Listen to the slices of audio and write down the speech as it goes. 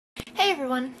Hey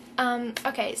everyone.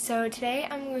 Okay, so today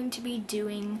I'm going to be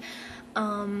doing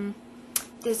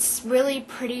this really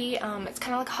pretty, it's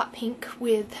kind of like hot pink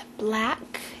with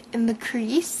black in the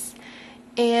crease,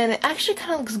 and it actually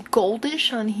kind of looks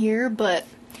goldish on here, but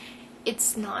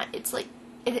it's not. It's like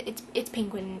it's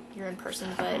pink when you're in person,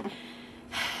 but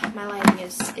my lighting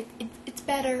is it's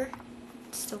better.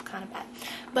 It's still kind of bad,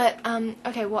 but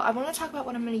okay. Well, I want to talk about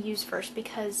what I'm going to use first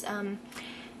because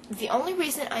the only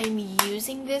reason I'm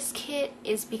using this kit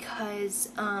is because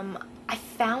I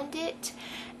found it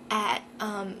at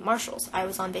Marshall's. I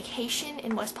was on vacation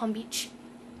in West Palm Beach,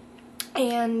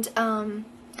 and I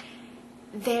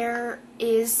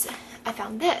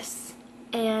found this,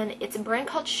 and it's a brand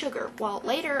called Sugar. Well,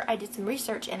 later I did some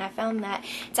research and I found that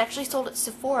it's actually sold at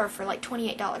Sephora for like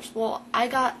 $28. Well, I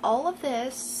got all of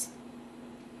this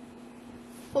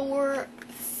for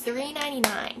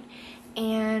 $3.99.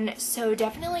 And so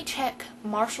definitely check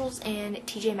Marshall's and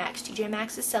TJ Maxx. TJ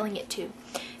Maxx is selling it too.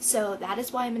 So that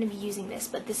is why I'm going to be using this,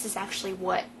 but this is actually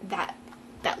what that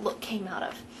look came out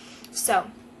of. So,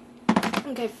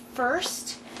 okay,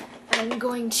 first I'm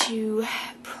going to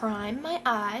prime my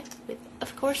eye with,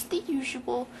 of course, the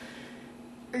usual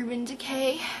Urban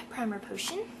Decay primer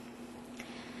potion.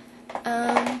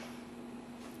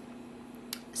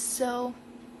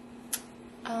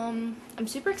 I'm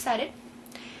super excited,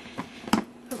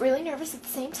 but really nervous at the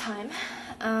same time.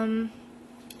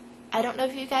 I don't know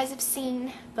if you guys have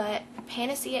seen, but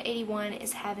Panacea 81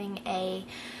 is having a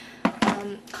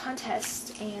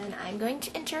contest, and I'm going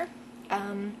to enter.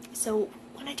 So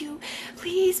when I do,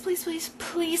 please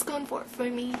go and vote for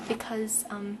me, because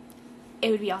it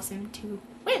would be awesome to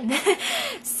win.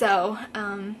 So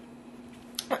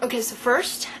okay, so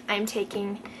first I'm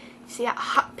taking, see that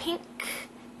hot pink,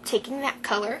 taking that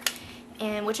color,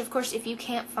 and which of course if you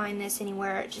can't find this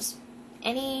anywhere, just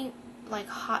any like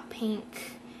hot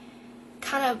pink,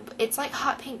 kind of, it's like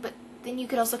hot pink, but then you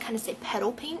could also kind of say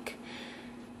petal pink,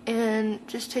 and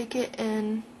just take it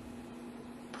and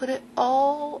put it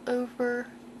all over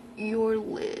your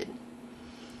lid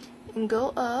and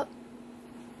go up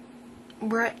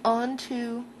right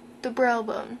onto the brow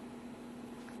bone,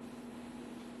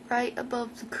 right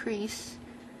above the crease.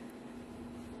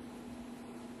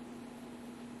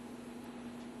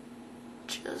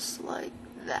 Just like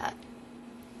that.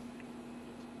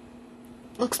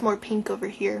 Looks more pink over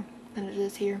here than it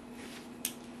is here.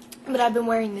 But I've been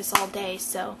wearing this all day,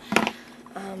 so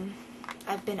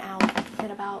I've been out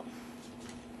and about.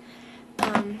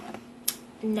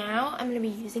 Now I'm going to be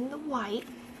using the white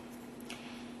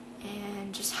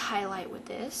and just highlight with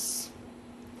this.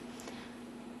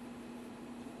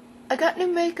 I got new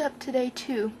makeup today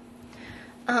too.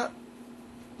 I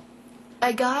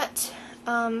got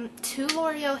 2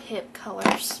 L'Oreal Hip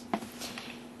colors,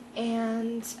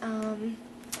 and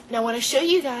now when I show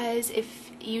you guys,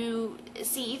 if you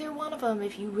see either one of them,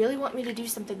 if you really want me to do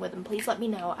something with them, please let me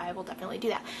know. I will definitely do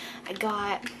that. I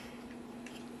got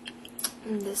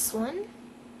this one,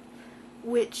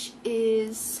 which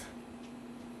is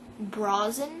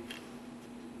Brazen,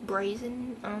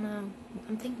 I don't know,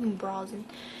 I'm thinking Brazen,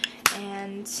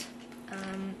 and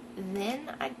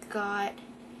then I got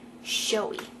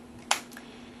Showy,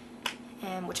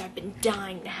 and which I've been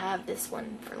dying to have this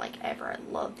one for like ever. I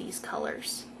love these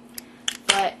colors.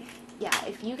 But yeah,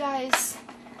 if you guys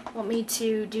want me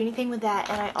to do anything with that,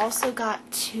 and I also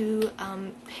got 2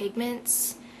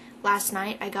 pigments last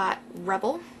night. I got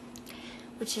Rebel,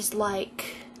 which is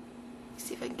like, let's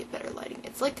see if I can get better lighting.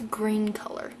 It's like a green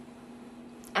color.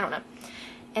 I don't know.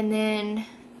 And then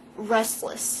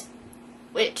Restless,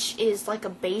 which is like a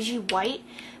beigey white,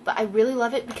 but I really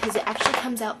love it because it actually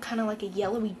comes out kind of like a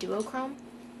yellowy duochrome.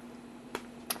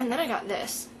 And then I got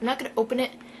this. I'm not going to open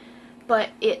it, but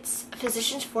it's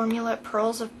Physicians Formula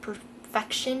Pearls of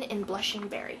Perfection in Blushing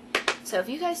Berry. So if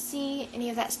you guys see any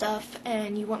of that stuff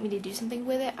and you want me to do something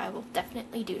with it, I will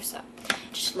definitely do so.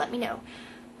 Just let me know.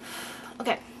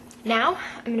 Okay, now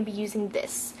I'm going to be using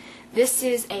this. This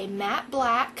is a matte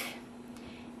black,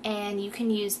 and you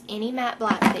can use any matte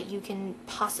black that you can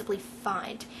possibly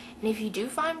find. And if you do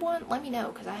find one, let me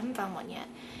know, because I haven't found one yet.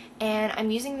 And I'm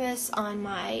using this on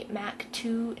my MAC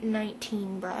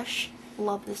 219 brush.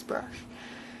 Love this brush.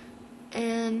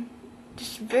 And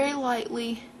just very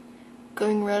lightly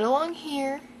going right along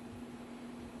here,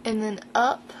 and then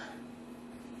up,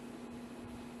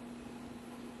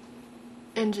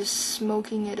 and just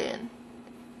smoking it in.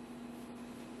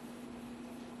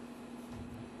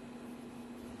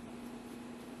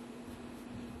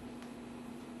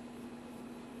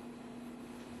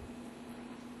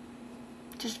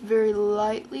 Just very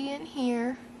lightly in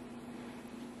here.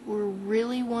 We're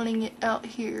really wanting it out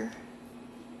here.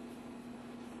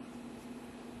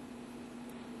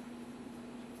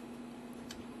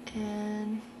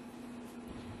 And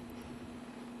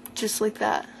just like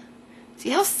that. See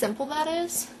how simple that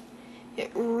is?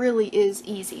 It really is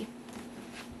easy.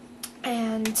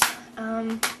 And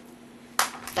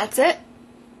that's it.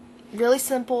 Really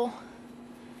simple.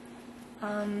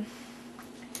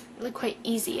 Really quite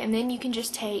easy. And then you can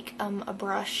just take a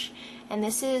brush, and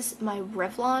this is my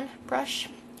Revlon brush,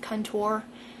 contour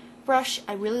brush.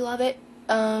 I really love it.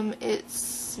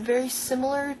 It's very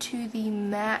similar to the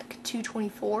MAC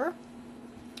 224,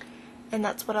 and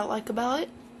that's what I like about it.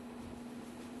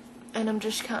 And I'm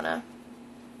just kind of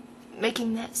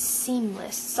making that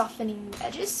seamless, softening the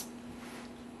edges.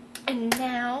 And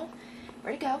now,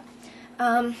 where'd it go?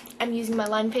 I'm using my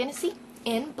Line Fantasy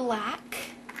in black.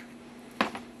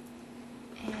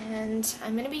 And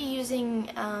I'm going to be using,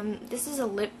 this is a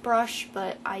lip brush,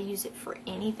 but I use it for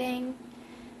anything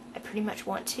I pretty much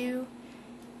want to.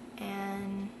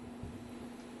 And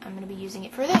I'm going to be using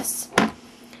it for this.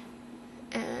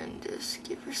 And just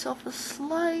give yourself a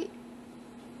slight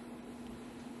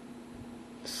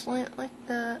slant like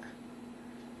that.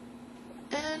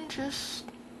 And just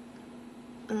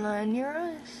line your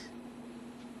eyes.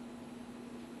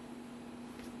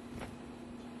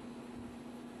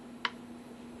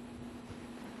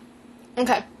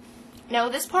 Okay, now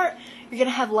this part you're going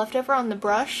to have leftover on the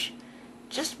brush.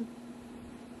 Just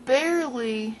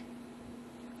barely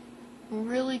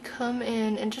really come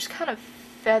in and just kind of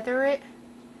feather it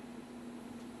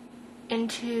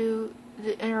into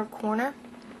the inner corner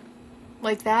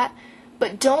like that,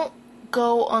 but don't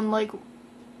go on like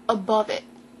above it,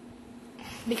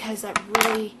 because that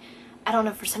really, I don't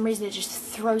know, for some reason it just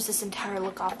throws this entire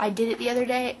look off. I did it the other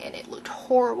day and it looked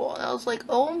horrible, and I was like,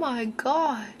 oh my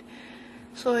god.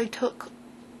 So I took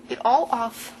it all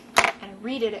off and I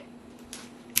redid it.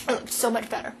 It looked so much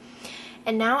better.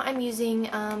 And now I'm using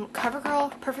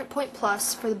CoverGirl Perfect Point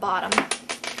Plus for the bottom.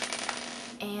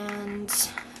 And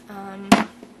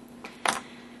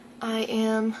I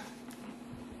am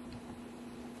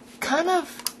kind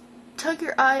of tug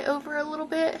your eye over a little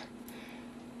bit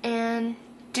and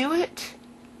do it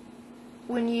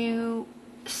when you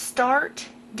start.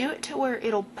 Do it to where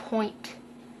it'll point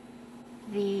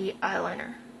the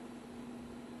eyeliner.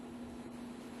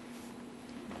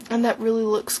 And that really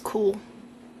looks cool.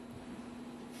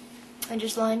 And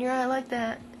just line your eye like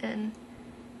that and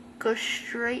go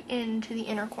straight into the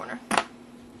inner corner.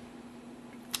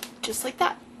 Just like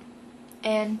that.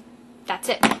 And that's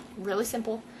it. Really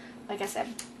simple, like I said.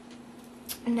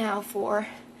 Now for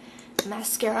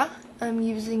mascara, I'm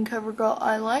using CoverGirl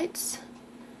Eyelights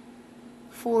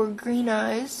for green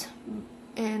eyes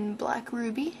in Black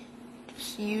Ruby.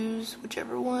 Just use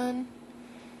whichever one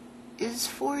is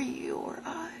for your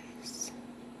eyes.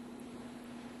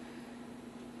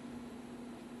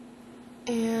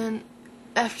 And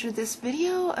after this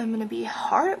video, I'm going to be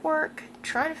hard at work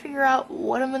trying to figure out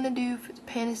what I'm going to do for the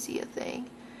Panacea thing.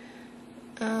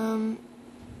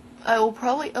 I will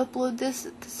probably upload this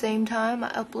at the same time I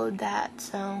upload that,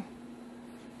 so.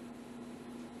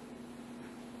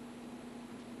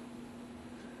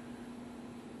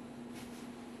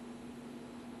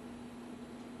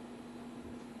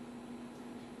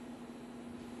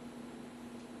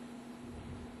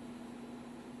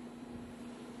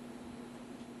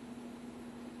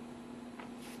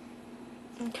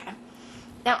 Okay.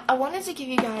 Now, I wanted to give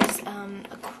you guys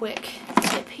a quick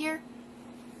tip here.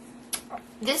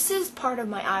 This is part of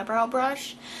my eyebrow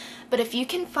brush, but if you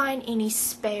can find any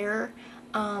spare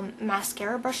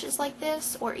mascara brushes like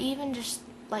this, or even just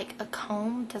like a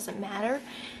comb, doesn't matter.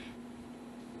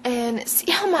 And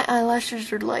see how my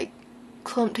eyelashes are like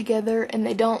clumped together and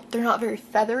they're not very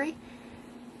feathery?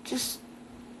 Just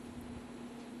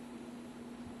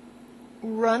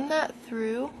run that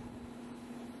through.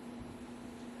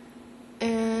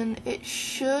 And it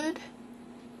should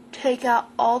take out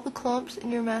all the clumps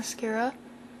in your mascara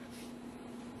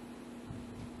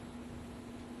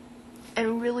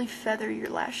and really feather your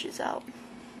lashes out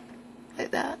like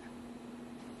that.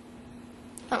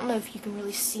 I don't know if you can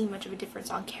really see much of a difference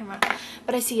on camera,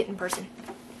 but I see it in person.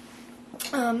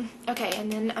 Okay,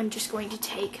 and then I'm just going to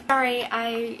take, sorry,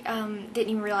 I didn't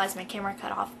even realize my camera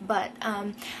cut off, but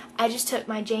I just took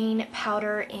my Jane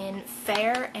powder in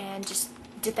Fair and just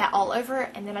did that all over,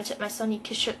 and then I took my Sonia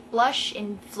Kashuk blush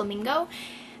in Flamingo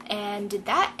and did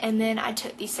that, and then I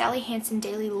took the Sally Hansen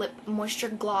Daily Lip Moisture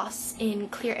Gloss in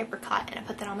Clear Apricot and I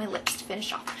put that on my lips to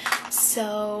finish off.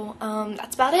 So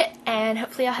that's about it, and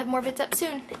hopefully I'll have more vids up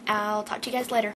soon. I'll talk to you guys later.